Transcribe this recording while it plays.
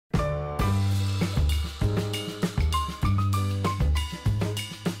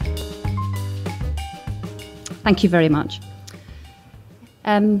Thank you very much.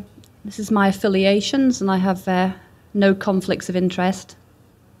 This is my affiliations, and I have no conflicts of interest.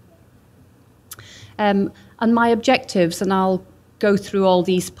 And my objectives, and I'll go through all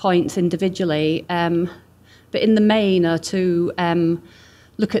these points individually, but in the main are to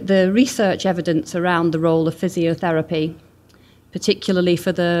look at the research evidence around the role of physiotherapy, particularly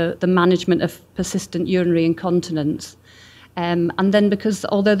for the management of persistent urinary incontinence. And then, because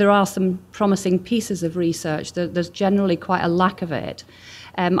although there are some promising pieces of research, there's generally quite a lack of it.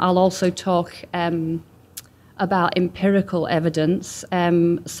 I'll also talk about empirical evidence,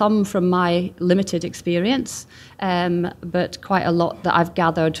 some from my limited experience, but quite a lot that I've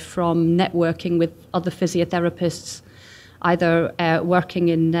gathered from networking with other physiotherapists, either working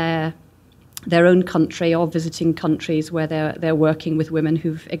in their own country or visiting countries where they're working with women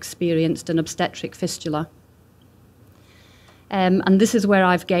who've experienced an obstetric fistula. And this is where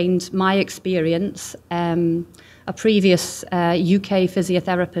I've gained my experience. A previous UK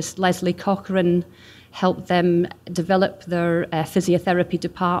physiotherapist, Leslie Cochrane, helped them develop their physiotherapy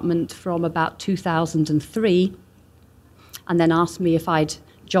department from about 2003, and then asked me if I'd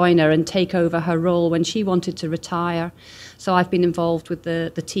join her and take over her role when she wanted to retire. So I've been involved with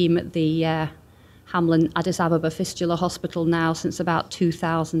the team at the Hamlin Addis Ababa Fistula Hospital now since about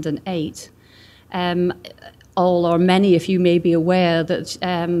 2008. All or many of you may be aware that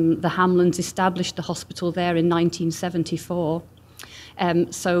the Hamlins established the hospital there in 1974.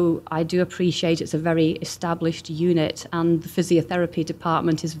 So I do appreciate it's a very established unit, and the physiotherapy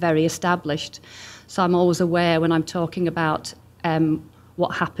department is very established. So I'm always aware when I'm talking about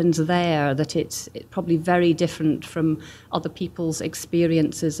what happens there that it's probably very different from other people's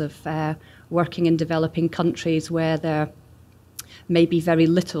experiences of working in developing countries where there may be very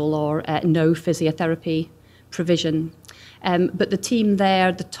little or no physiotherapy provision. But the team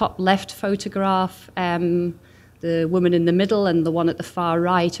there, the top left photograph, the woman in the middle and the one at the far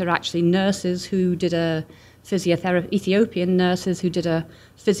right are actually nurses who did a physiotherapy, Ethiopian nurses who did a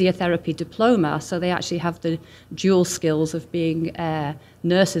physiotherapy diploma. So they actually have the dual skills of being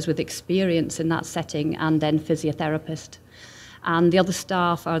nurses with experience in that setting and then physiotherapist. And the other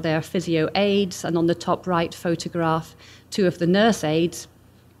staff are their physio aides, and on the top right photograph, two of the nurse aides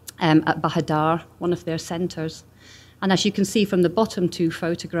at Bahadar, one of their centres. And as you can see from the bottom two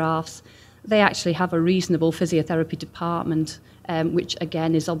photographs, they actually have a reasonable physiotherapy department, which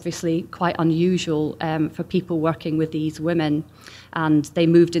again is obviously quite unusual for people working with these women. And they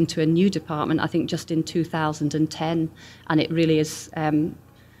moved into a new department, I think just in 2010, and it really is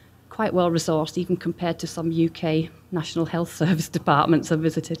quite well resourced, even compared to some UK National Health Service departments I've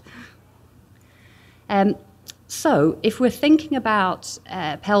visited. So if we're thinking about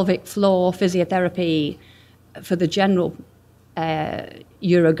pelvic floor physiotherapy for the general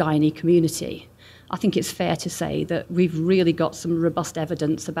urogyne community, I think it's fair to say that we've really got some robust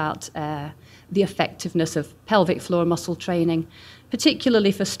evidence about the effectiveness of pelvic floor muscle training,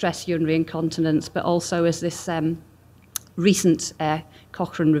 particularly for stress urinary incontinence, but also, as this recent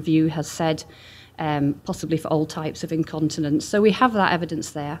Cochrane review has said, possibly for all types of incontinence. So we have that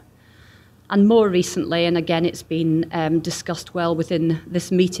evidence there. And more recently, and again it's been discussed well within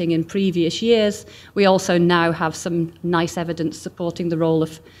this meeting in previous years, we also now have some nice evidence supporting the role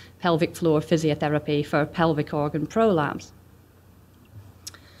of pelvic floor physiotherapy for pelvic organ prolapse.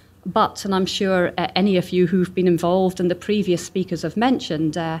 But, and I'm sure any of you who've been involved and the previous speakers have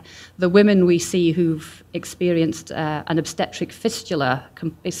mentioned, the women we see who've experienced an obstetric fistula,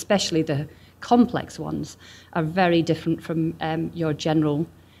 especially the complex ones, are very different from your general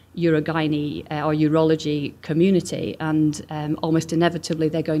urogyne or urology community, and almost inevitably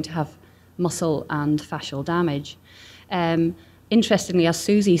they're going to have muscle and fascial damage. Interestingly, as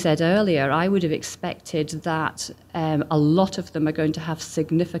Susie said earlier, I would have expected that a lot of them are going to have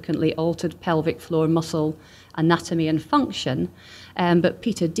significantly altered pelvic floor muscle anatomy and function, but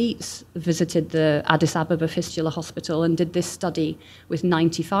Peter Dietz visited the Addis Ababa Fistula Hospital and did this study with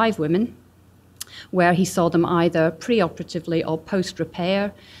 95 women, where he saw them either preoperatively or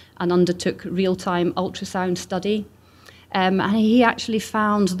post-repair, and undertook real-time ultrasound study. And he actually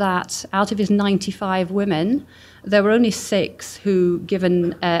found that out of his 95 women, there were only 6 who,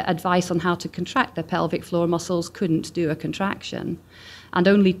 given advice on how to contract their pelvic floor muscles, couldn't do a contraction. And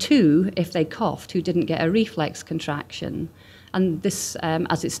only 2, if they coughed, who didn't get a reflex contraction. And this,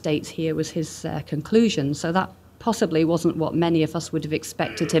 as it states here, was his conclusion. So that possibly wasn't what many of us would have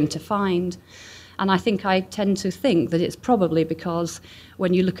expected him to find. And I tend to think that it's probably because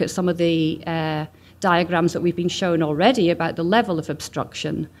when you look at some of the diagrams that we've been shown already about the level of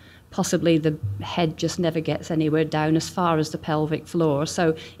obstruction, possibly the head just never gets anywhere down as far as the pelvic floor.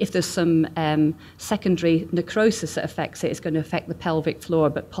 So if there's some secondary necrosis that affects it, it's going to affect the pelvic floor,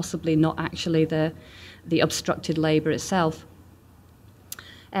 but possibly not actually the obstructed labour itself.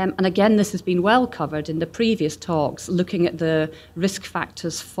 And again, this has been well covered in the previous talks, looking at the risk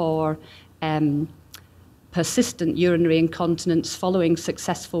factors for persistent urinary incontinence following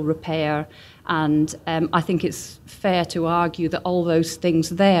successful repair. And I think it's fair to argue that all those things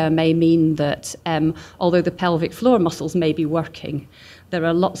there may mean that although the pelvic floor muscles may be working, there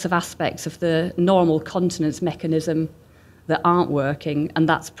are lots of aspects of the normal continence mechanism that aren't working, and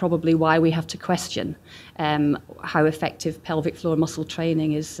that's probably why we have to question how effective pelvic floor muscle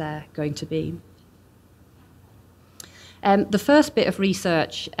training is going to be. The first bit of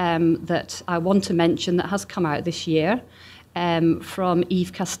research that I want to mention that has come out this year from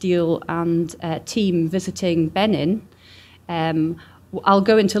Yves Castile and team visiting Benin. I'll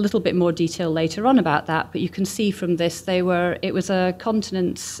go into a little bit more detail later on about that, but you can see from this it was a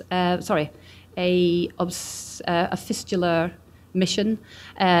a fistula mission,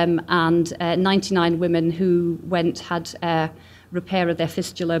 and 99 women who had repair of their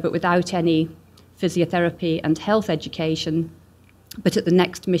fistula but without any physiotherapy and health education. But at the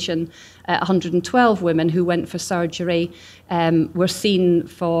next mission, 112 women who went for surgery were seen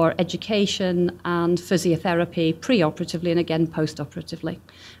for education and physiotherapy pre-operatively and again post-operatively.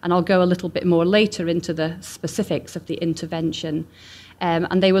 And I'll go a little bit more later into the specifics of the intervention.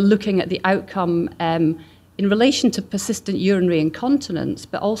 And they were looking at the outcome in relation to persistent urinary incontinence,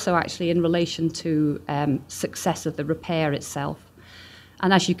 but also actually in relation to success of the repair itself.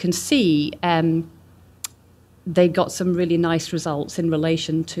 And as you can see, they got some really nice results in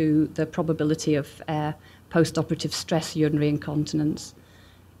relation to the probability of post-operative stress urinary incontinence.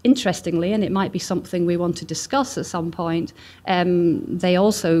 Interestingly, and it might be something we want to discuss at some point, they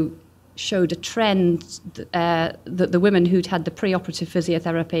also showed a trend that the women who'd had the pre-operative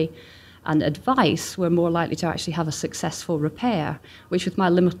physiotherapy and advice were more likely to actually have a successful repair, which with my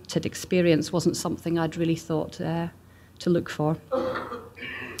limited experience wasn't something I'd really thought to look for.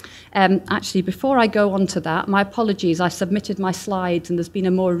 Actually, before I go on to that, my apologies, I submitted my slides and there's been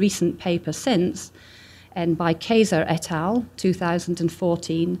a more recent paper since, and by Kaiser et al.,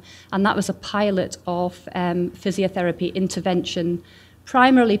 2014, and that was a pilot of physiotherapy intervention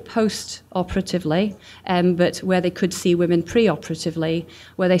primarily post-operatively, but where they could see women pre-operatively,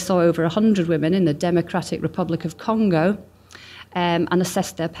 where they saw over 100 women in the Democratic Republic of Congo, and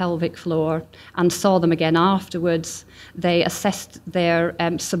assessed their pelvic floor and saw them again afterwards. They assessed their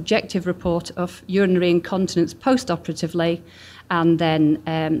subjective report of urinary incontinence post-operatively, and then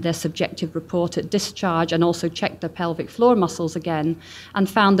their subjective report at discharge, and also checked their pelvic floor muscles again, and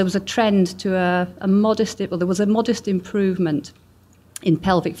found there was a trend to a modest improvement in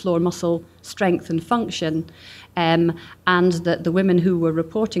pelvic floor muscle strength and function, and that the women who were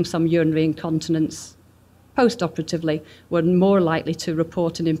reporting some urinary incontinence post-operatively were more likely to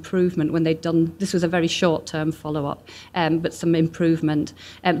report an improvement when they'd done, this was a very short-term follow-up, but some improvement.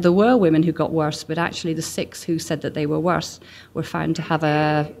 There were women who got worse, but actually the 6 who said that they were worse were found to have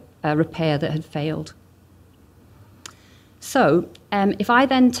a repair that had failed. So if I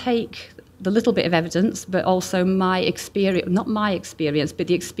then take the little bit of evidence, but also my experience, not my experience, but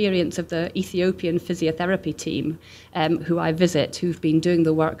the experience of the Ethiopian physiotherapy team who I visit, who've been doing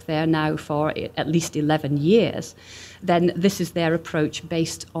the work there now for at least 11 years, then this is their approach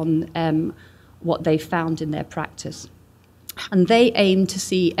based on what they found in their practice. And they aim to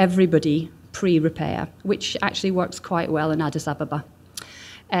see everybody pre-repair, which actually works quite well in Addis Ababa.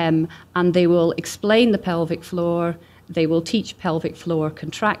 And they will explain the pelvic floor. They will teach pelvic floor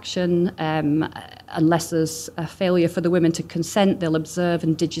contraction. Unless there's a failure for the women to consent, they'll observe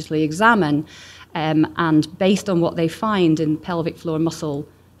and digitally examine. And based on what they find in pelvic floor muscle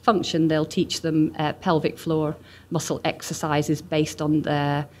function, they'll teach them pelvic floor muscle exercises based on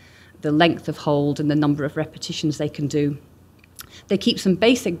the length of hold and the number of repetitions they can do. They keep some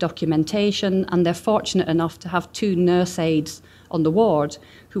basic documentation, and they're fortunate enough to have 2 nurse aides on the ward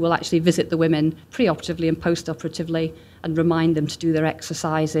who will actually visit the women pre-operatively and post-operatively and remind them to do their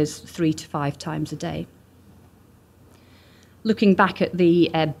exercises 3 to 5 times a day. Looking back at the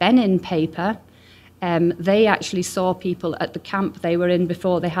Benin paper, they actually saw people at the camp they were in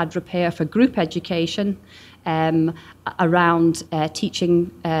before they had repair for group education around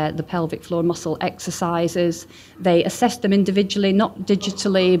teaching the pelvic floor muscle exercises. They assessed them individually, not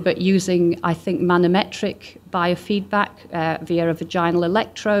digitally, but using, I think, manometric biofeedback via a vaginal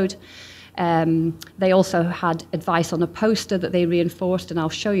electrode. They also had advice on a poster that they reinforced, and I'll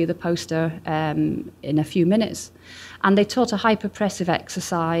show you the poster in a few minutes. And they taught a hyperpressive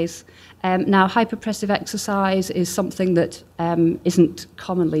exercise. Now, hyperpressive exercise is something that isn't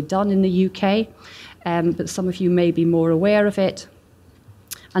commonly done in the UK, but some of you may be more aware of it.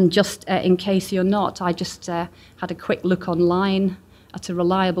 And just in case you're not, I just had a quick look online at a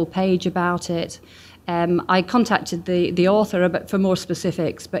reliable page about it. I contacted the author for more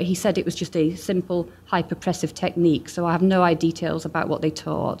specifics, but he said it was just a simple hyperpressive technique, so I have no details about what they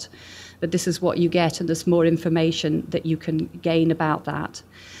taught. But this is what you get, and there's more information that you can gain about that.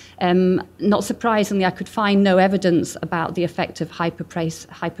 Not surprisingly, I could find no evidence about the effect of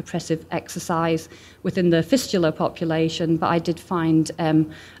hyperpressive exercise within the fistula population, but I did find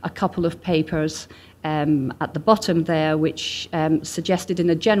a couple of papers at the bottom there which suggested in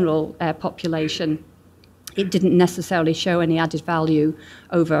a general population it didn't necessarily show any added value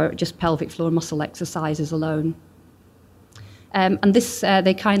over just pelvic floor muscle exercises alone. And this,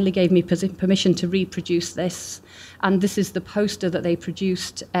 they kindly gave me permission to reproduce this. And this is the poster that they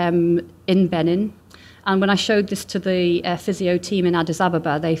produced in Benin. And when I showed this to the physio team in Addis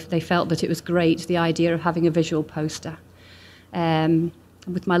Ababa, they felt that it was great, the idea of having a visual poster.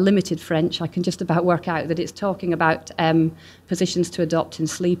 With my limited French, I can just about work out that it's talking about positions to adopt in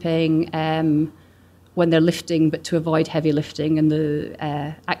sleeping, when they're lifting, but to avoid heavy lifting, and the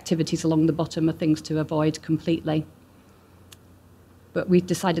activities along the bottom are things to avoid completely. But we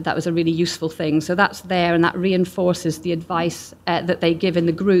decided that was a really useful thing. So that's there, and that reinforces the advice that they give in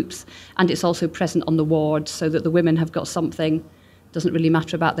the groups, and it's also present on the ward, so that the women have got something. It doesn't really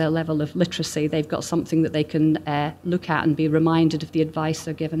matter about their level of literacy. They've got something that they can look at and be reminded of the advice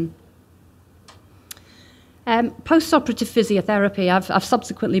they're given. Post-operative physiotherapy, I've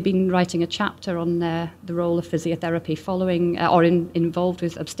subsequently been writing a chapter on the role of physiotherapy following or involved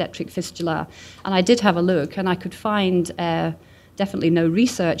with obstetric fistula, and I did have a look, and I could find definitely no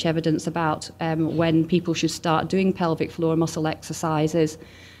research evidence about when people should start doing pelvic floor muscle exercises,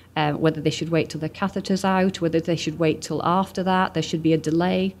 whether they should wait till the catheter's out, whether they should wait till after that, there should be a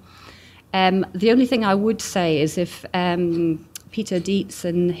delay. The only thing I would say is if Peter Dietz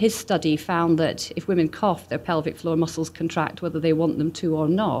in his study found that if women cough, their pelvic floor muscles contract whether they want them to or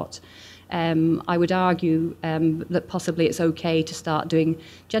not. I would argue that possibly it's okay to start doing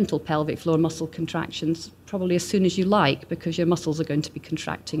gentle pelvic floor muscle contractions probably as soon as you like, because your muscles are going to be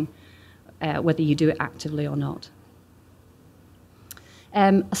contracting whether you do it actively or not.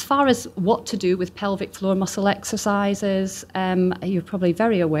 As far as what to do with pelvic floor muscle exercises, you're probably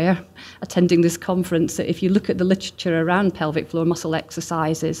very aware, attending this conference, that if you look at the literature around pelvic floor muscle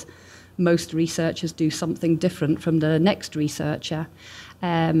exercises, most researchers do something different from the next researcher.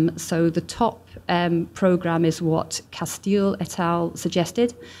 So the top program is what Castile et al.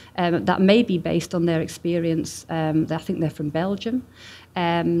 Suggested. That may be based on their experience. I think they're from Belgium.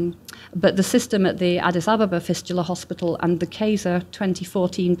 But the system at the Addis Ababa Fistula Hospital and the Kaiser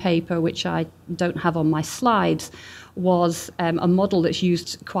 2014 paper, which I don't have on my slides, was a model that's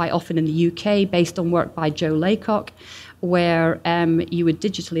used quite often in the UK based on work by Joe Laycock, where you would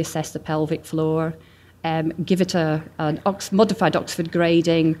digitally assess the pelvic floor, give it an modified Oxford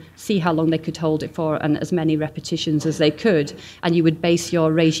grading, see how long they could hold it for, and as many repetitions as they could, and you would base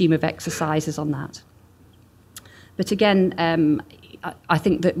your regime of exercises on that. But again, I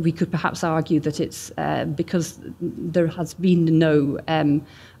think that we could perhaps argue that it's because there has been no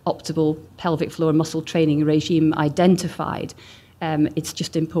optimal pelvic floor muscle training regime identified. It's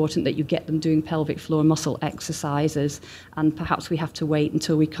just important that you get them doing pelvic floor muscle exercises, and perhaps we have to wait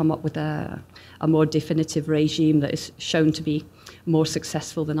until we come up with a more definitive regime that is shown to be more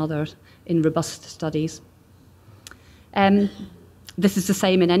successful than others in robust studies. This is the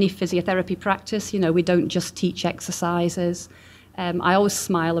same in any physiotherapy practice. You know, we don't just teach exercises. I always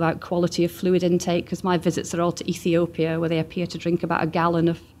smile about quality of fluid intake, because my visits are all to Ethiopia, where they appear to drink about a gallon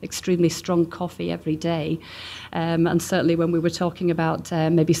of extremely strong coffee every day. And certainly when we were talking about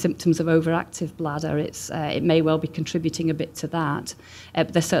maybe symptoms of overactive bladder, it may well be contributing a bit to that.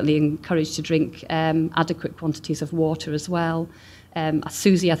 But they're certainly encouraged to drink adequate quantities of water as well.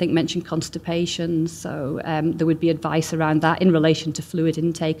 Susie, I think, mentioned constipation, so there would be advice around that in relation to fluid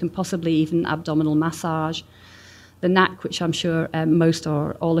intake and possibly even abdominal massage. The NAC, which I'm sure most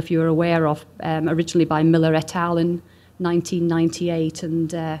or all of you are aware of, originally by Miller et al. In 1998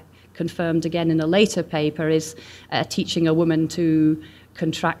 and confirmed again in a later paper, is teaching a woman to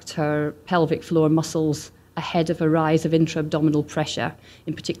contract her pelvic floor muscles ahead of a rise of intra-abdominal pressure,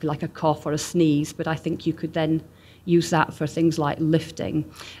 in particular like a cough or a sneeze. But I think you could then use that for things like lifting,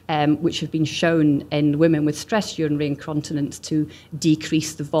 which have been shown in women with stress urinary incontinence to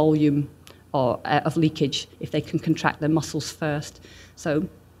decrease the volume of leakage if they can contract their muscles first. So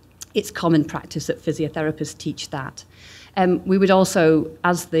it's common practice that physiotherapists teach that. We would also,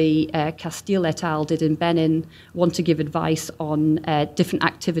 as the Castile et al. Did in Benin, want to give advice on different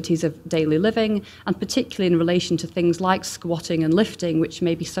activities of daily living, and particularly in relation to things like squatting and lifting, which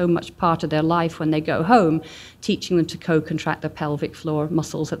may be so much part of their life when they go home, teaching them to co-contract their pelvic floor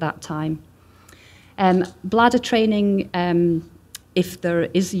muscles at that time. Bladder training, if there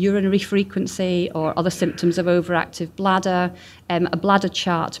is urinary frequency or other symptoms of overactive bladder, a bladder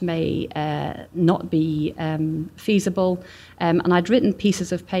chart may not be feasible. And I'd written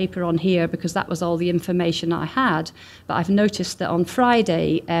pieces of paper on here because that was all the information I had. But I've noticed that on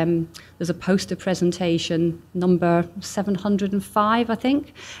Friday, there's a poster presentation, number 705, I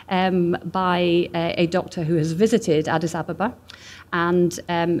think, by a doctor who has visited Addis Ababa. And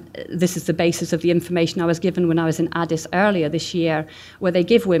this is the basis of the information I was given when I was in Addis earlier this year, where they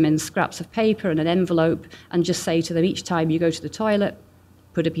give women scraps of paper and an envelope and just say to them, each time you go to the toilet,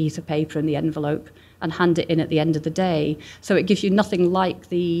 put a piece of paper in the envelope and hand it in at the end of the day. So it gives you nothing like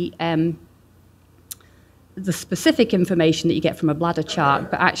the specific information that you get from a bladder chart,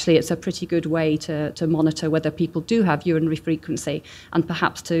 but actually it's a pretty good way to monitor whether people do have urinary frequency and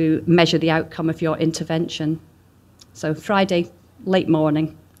perhaps to measure the outcome of your intervention. So Friday, late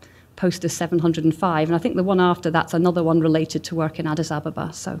morning, poster 705, and I think the one after that's another one related to work in Addis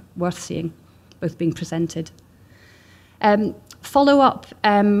Ababa, so worth seeing, both being presented. Follow-up,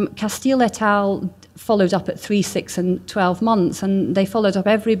 Castile et al. Followed up at 3, 6, and 12 months, and they followed up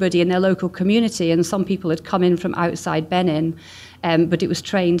everybody in their local community, and some people had come in from outside Benin, but it was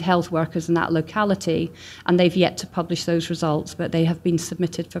trained health workers in that locality, and they've yet to publish those results, but they have been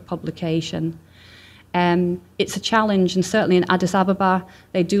submitted for publication. It's a challenge, and certainly in Addis Ababa,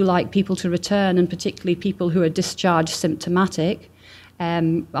 they do like people to return, and particularly people who are discharged symptomatic.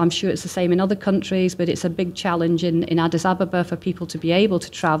 I'm sure it's the same in other countries, but it's a big challenge in Addis Ababa for people to be able to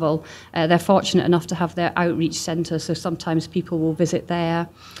travel. They're fortunate enough to have their outreach centre, so sometimes people will visit there,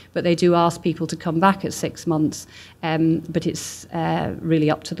 but they do ask people to come back at 6 months, but it's really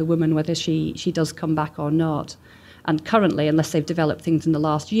up to the woman whether she does come back or not. And currently, unless they've developed things in the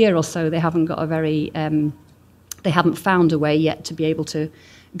last year or so, they haven't got a very, they haven't found a way yet to be able to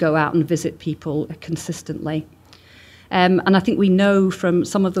go out and visit people consistently. And I think we know from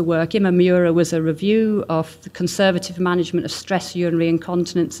some of the work, Imamura was a review of the conservative management of stress urinary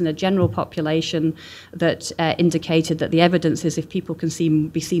incontinence in a general population that indicated that the evidence is if people can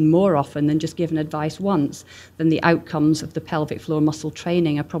be seen more often than just given advice once, then the outcomes of the pelvic floor muscle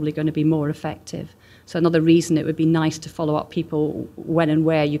training are probably going to be more effective. So another reason it would be nice to follow up people when and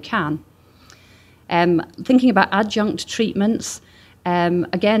where you can. Thinking about adjunct treatments,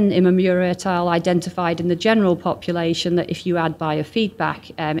 again, Imamura et al. Identified in the general population that if you add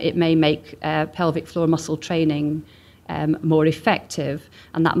biofeedback, it may make pelvic floor muscle training more effective,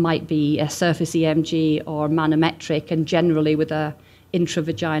 and that might be a surface EMG or manometric, and generally with a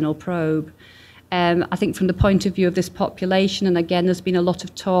intravaginal probe. I think from the point of view of this population, and again, there's been a lot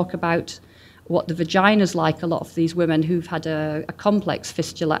of talk about what the vagina's like, a lot of these women who've had a complex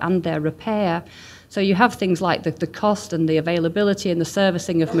fistula and their repair. So you have things like the cost and the availability and the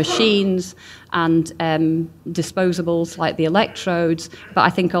servicing of machines and disposables like the electrodes, but I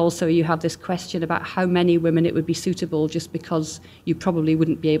think also you have this question about how many women it would be suitable, just because you probably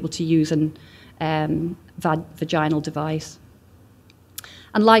wouldn't be able to use an vaginal device.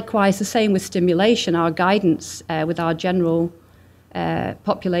 And likewise, the same with stimulation. Our guidance with our general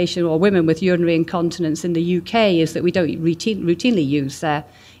population or women with urinary incontinence in the UK is that we don't routinely use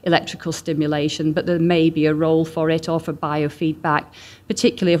electrical stimulation, but there may be a role for it or for biofeedback,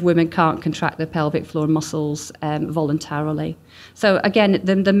 particularly if women can't contract their pelvic floor muscles voluntarily. So again,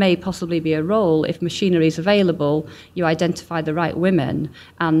 there may possibly be a role if machinery is available, you identify the right women,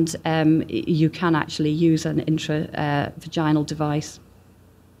 and you can actually use an intravaginal device.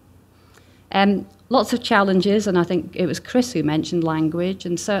 Lots of challenges, and I think it was Chris who mentioned language,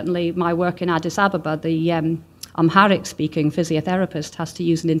 and certainly my work in Addis Ababa, the Amharic-speaking physiotherapist has to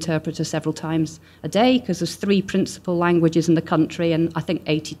use an interpreter several times a day because there's 3 principal languages in the country and I think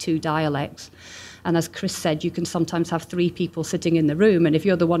 82 dialects. And as Chris said, you can sometimes have 3 people sitting in the room, and if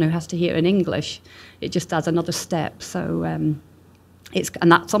you're the one who has to hear in English, it just adds another step. So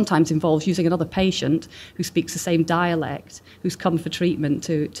and that sometimes involves using another patient who speaks the same dialect, who's come for treatment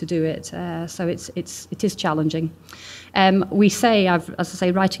to do it. So it is challenging. We say, as I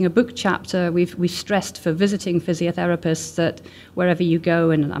say, writing a book chapter, we've stressed for visiting physiotherapists that wherever you go,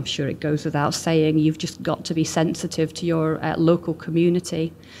 and I'm sure it goes without saying, you've just got to be sensitive to your local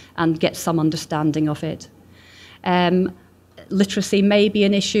community and get some understanding of it. literacy may be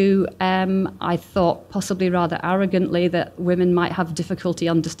an issue. I thought, possibly rather arrogantly, that women might have difficulty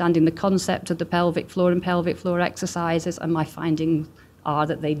understanding the concept of the pelvic floor and pelvic floor exercises, and my findings are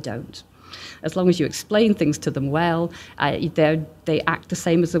that they don't. As long as you explain things to them well, they act the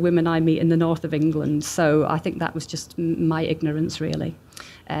same as the women I meet in the north of England. So I think that was just my ignorance, really.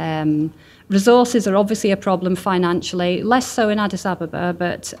 Resources are obviously a problem financially, less so in Addis Ababa,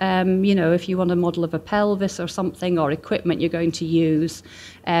 but if you want a model of a pelvis or something, or equipment you're going to use,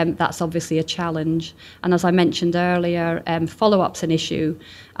 that's obviously a challenge. And as I mentioned earlier, follow-up's an issue.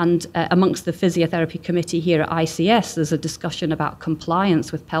 And amongst the physiotherapy committee here at ICS, there's a discussion about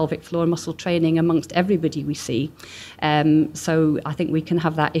compliance with pelvic floor muscle training amongst everybody we see. So I think we can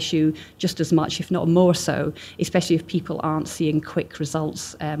have that issue just as much, if not more so, especially if people aren't seeing quick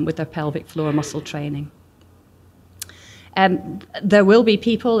results with their pelvic floor muscle training. There will be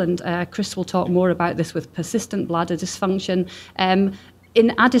people, and Chris will talk more about this, with persistent bladder dysfunction.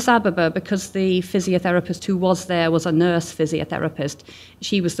 In Addis Ababa, because the physiotherapist who was there was a nurse physiotherapist,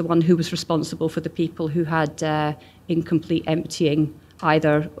 she was the one who was responsible for the people who had incomplete emptying,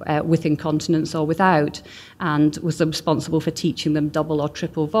 either with incontinence or without, and was responsible for teaching them double or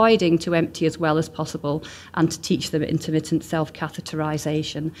triple voiding to empty as well as possible, and to teach them intermittent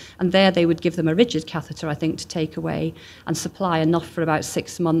self-catheterization. And there they would give them a rigid catheter, I think, to take away and supply enough for about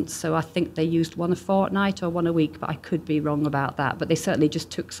 6 months. So I think they used one a fortnight or one a week, but I could be wrong about that. But they certainly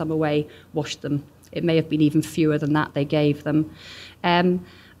just took some away, washed them. It may have been even fewer than that they gave them.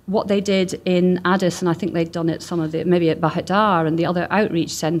 What they did in Addis, and I think they'd done it maybe at Bahadar and the other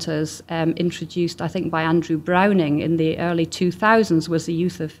outreach centres, introduced, I think, by Andrew Browning in the early 2000s, was the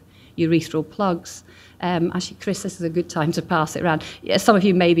use of urethral plugs. Actually, Chris, this is a good time to pass it around. Yeah, some of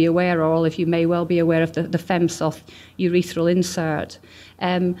you may be aware, or all of you may well be aware of the FemSoft urethral insert.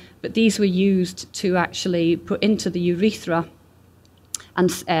 But these were used to actually put into the urethra, and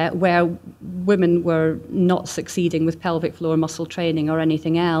where women were not succeeding with pelvic floor muscle training or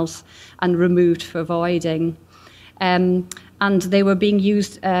anything else, and removed for voiding. And they were being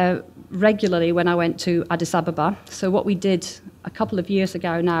used regularly when I went to Addis Ababa. So what we did a couple of years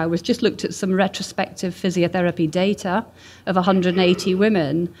ago now was just looked at some retrospective physiotherapy data of 180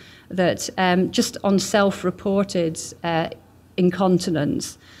 women that just on self-reported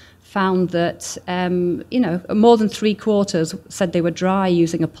incontinence found that, more than 3/4 said they were dry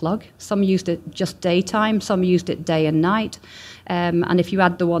using a plug. Some used it just daytime, some used it day and night. And if you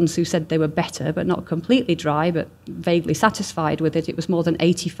add the ones who said they were better, but not completely dry, but vaguely satisfied with it, it was more than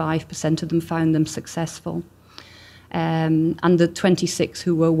 85% of them found them successful. And the 26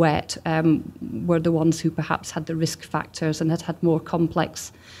 who were wet were the ones who perhaps had the risk factors and had more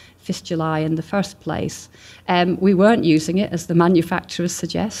complex fistulae in the first place. We weren't using it, as the manufacturers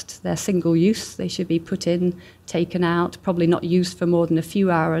suggest. They're single use. They should be put in, taken out, probably not used for more than a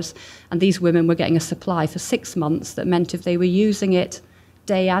few hours. And these women were getting a supply for 6 months. That meant if they were using it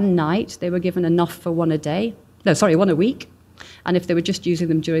day and night, they were given enough for one a week. And if they were just using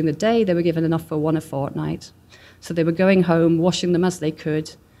them during the day, they were given enough for one a fortnight. So they were going home, washing them as they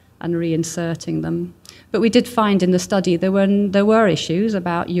could, and reinserting them. But we did find in the study there were issues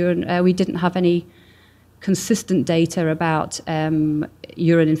about urine. We didn't have any consistent data about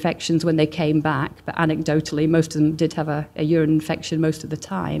urine infections when they came back, but anecdotally most of them did have a urine infection most of the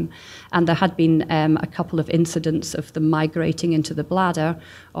time. And there had been a couple of incidents of them migrating into the bladder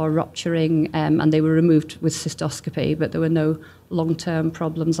or rupturing, and they were removed with cystoscopy, but there were no long-term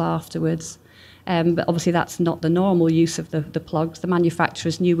problems afterwards. But obviously that's not the normal use of the plugs. The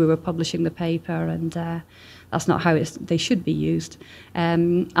manufacturers knew we were publishing the paper, and that's not how they should be used.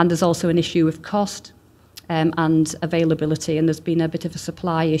 And there's also an issue of cost and availability, and there's been a bit of a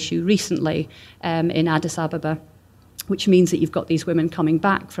supply issue recently in Addis Ababa, which means that you've got these women coming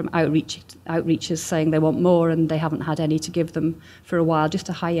back from outreaches saying they want more, and they haven't had any to give them for a while, just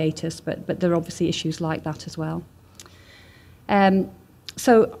a hiatus, but there are obviously issues like that as well.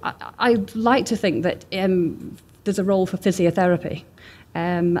 So I'd like to think that there's a role for physiotherapy.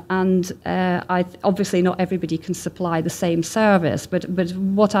 Obviously not everybody can supply the same service, but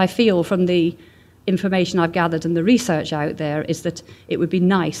what I feel from the information I've gathered and the research out there is that it would be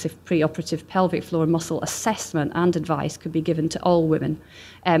nice if preoperative pelvic floor muscle assessment and advice could be given to all women,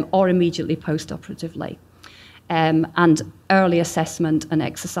 or immediately post-operatively. And early assessment and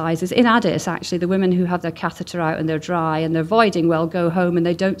exercises. In Addis, actually, the women who have their catheter out and they're dry and they're voiding well go home and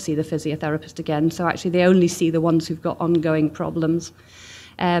they don't see the physiotherapist again. So actually they only see the ones who've got ongoing problems.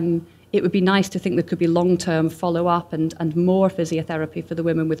 It would be nice to think there could be long-term follow-up and more physiotherapy for the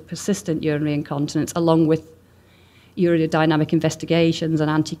women with persistent urinary incontinence, along with urodynamic investigations and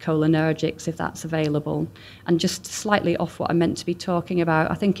anticholinergics if that's available. And just slightly off what I meant to be talking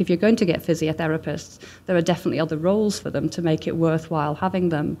about, I think if you're going to get physiotherapists, there are definitely other roles for them to make it worthwhile having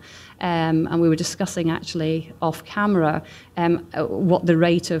them. And we were discussing actually off camera what the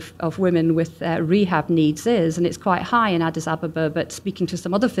rate of women with rehab needs is, and it's quite high in Addis Ababa, but speaking to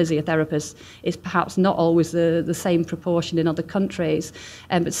some other physiotherapists, it's perhaps not always the same proportion in other countries.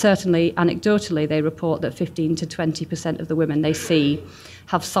 But certainly, anecdotally, they report that 15 to 20% of the women they see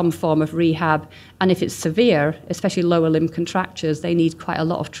have some form of rehab, and if it's severe, especially lower limb contractures, they need quite a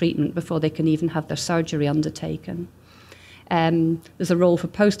lot of treatment before they can even have their surgery undertaken. There's a role for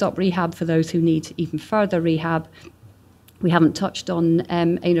post-op rehab for those who need even further rehab. We haven't touched on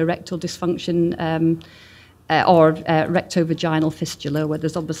anorectal dysfunction or rectovaginal fistula, where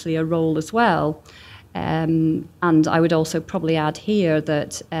there's obviously a role as well. And I would also probably add here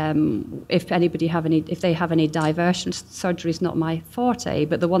that if they have any diversion, surgery is not my forte,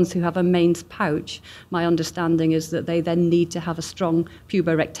 but the ones who have a mains pouch, my understanding is that they then need to have a strong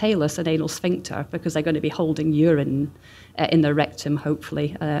puborectalis and anal sphincter, because they're going to be holding urine in the rectum,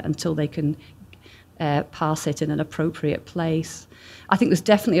 hopefully, until they can pass it in an appropriate place. I think there's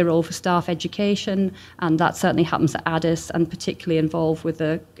definitely a role for staff education, and that certainly happens at Addis, and particularly involved with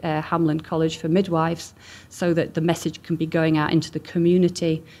the Hamlin College for Midwives, so that the message can be going out into the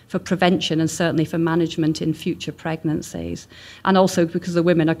community for prevention and certainly for management in future pregnancies. And also because the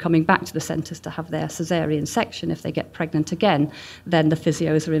women are coming back to the centres to have their caesarean section if they get pregnant again, then the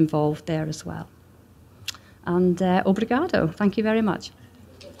physios are involved there as well. And obrigado. Thank you very much.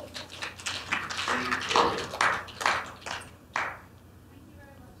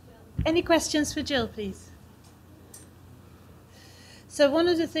 Any questions for Gill, please? So one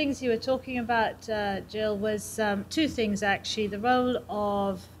of the things you were talking about, Gill, was two things actually. The role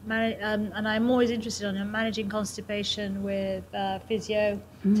of, and I'm always interested in managing constipation with physio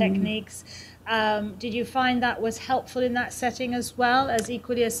techniques. Did you find that was helpful in that setting as well, as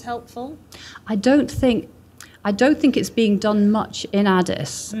equally as helpful? I don't think it's being done much in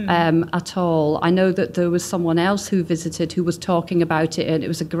Addis at all. I know that there was someone else who visited who was talking about it, and it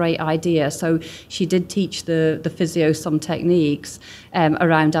was a great idea. So she did teach the physio some techniques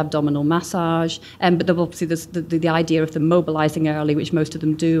around abdominal massage, but obviously there's the idea of them mobilizing early, which most of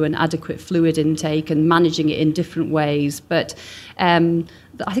them do, and adequate fluid intake and managing it in different ways. But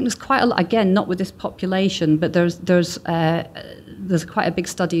I think there's quite a lot, again, not with this population, but there's quite a big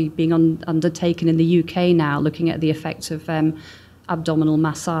study being undertaken in the UK now looking at the effects of abdominal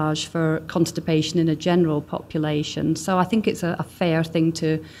massage for constipation in a general population. So I think it's a fair thing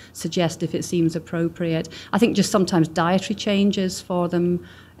to suggest if it seems appropriate. I think just sometimes dietary changes for them,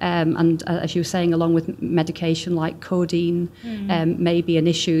 and as you were saying, along with medication like codeine may be an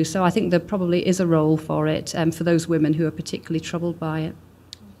issue. So I think there probably is a role for it for those women who are particularly troubled by it.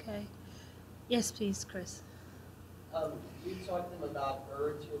 Okay. Yes, please, Chris. You talk to them about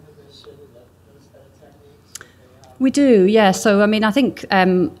urge inhibition and those kind of techniques? We do, yeah. So, I mean, I think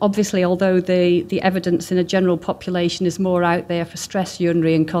obviously, although the evidence in a general population is more out there for stress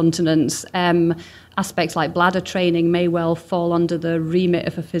urinary incontinence, aspects like bladder training may well fall under the remit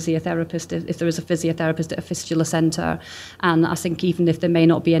of a physiotherapist if there is a physiotherapist at a fistula centre. And I think even if there may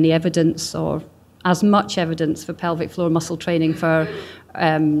not be any evidence or as much evidence for pelvic floor muscle training for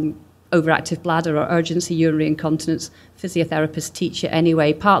overactive bladder or urgency urinary incontinence, physiotherapists teach it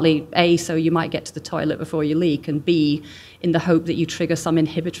anyway, partly A, so you might get to the toilet before you leak, and B, in the hope that you trigger some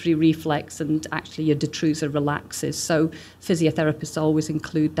inhibitory reflex and actually your detrusor relaxes. So physiotherapists always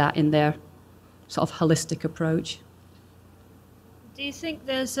include that in their sort of holistic approach. Do you think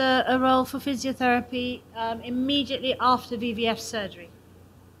there's a role for physiotherapy immediately after VVF surgery?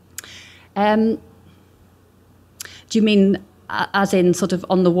 Do you mean as in sort of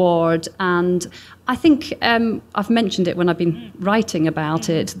on the ward? And I think I've mentioned it when I've been writing about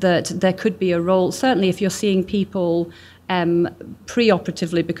it, that there could be a role, certainly if you're seeing people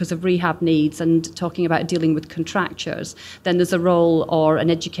pre-operatively because of rehab needs and talking about dealing with contractures, then there's a role or an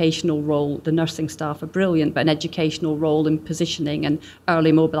educational role. The nursing staff are brilliant, but an educational role in positioning and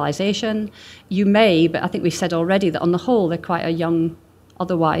early mobilisation. You may, but I think we've said already that on the whole they're quite a young,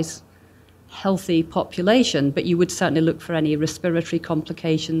 otherwise healthy population, but you would certainly look for any respiratory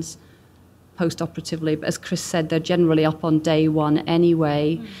complications post-operatively. But as Chris said, they're generally up on day one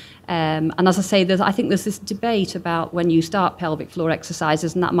anyway. And as I say, I think there's this debate about when you start pelvic floor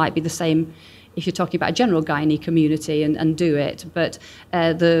exercises, and that might be the same if you're talking about a general gynae community and do it. But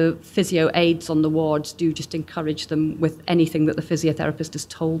the physio aides on the wards do just encourage them with anything that the physiotherapist has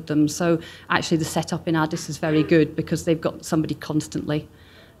told them. So actually the setup in Addis is very good because they've got somebody constantly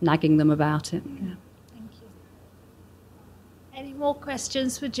nagging them about it. Yeah. Thank you. more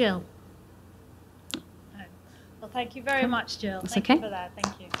questions for Gill? No. Well, thank you very much, Gill. That's Thank okay. you for that.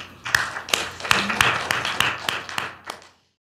 Thank you.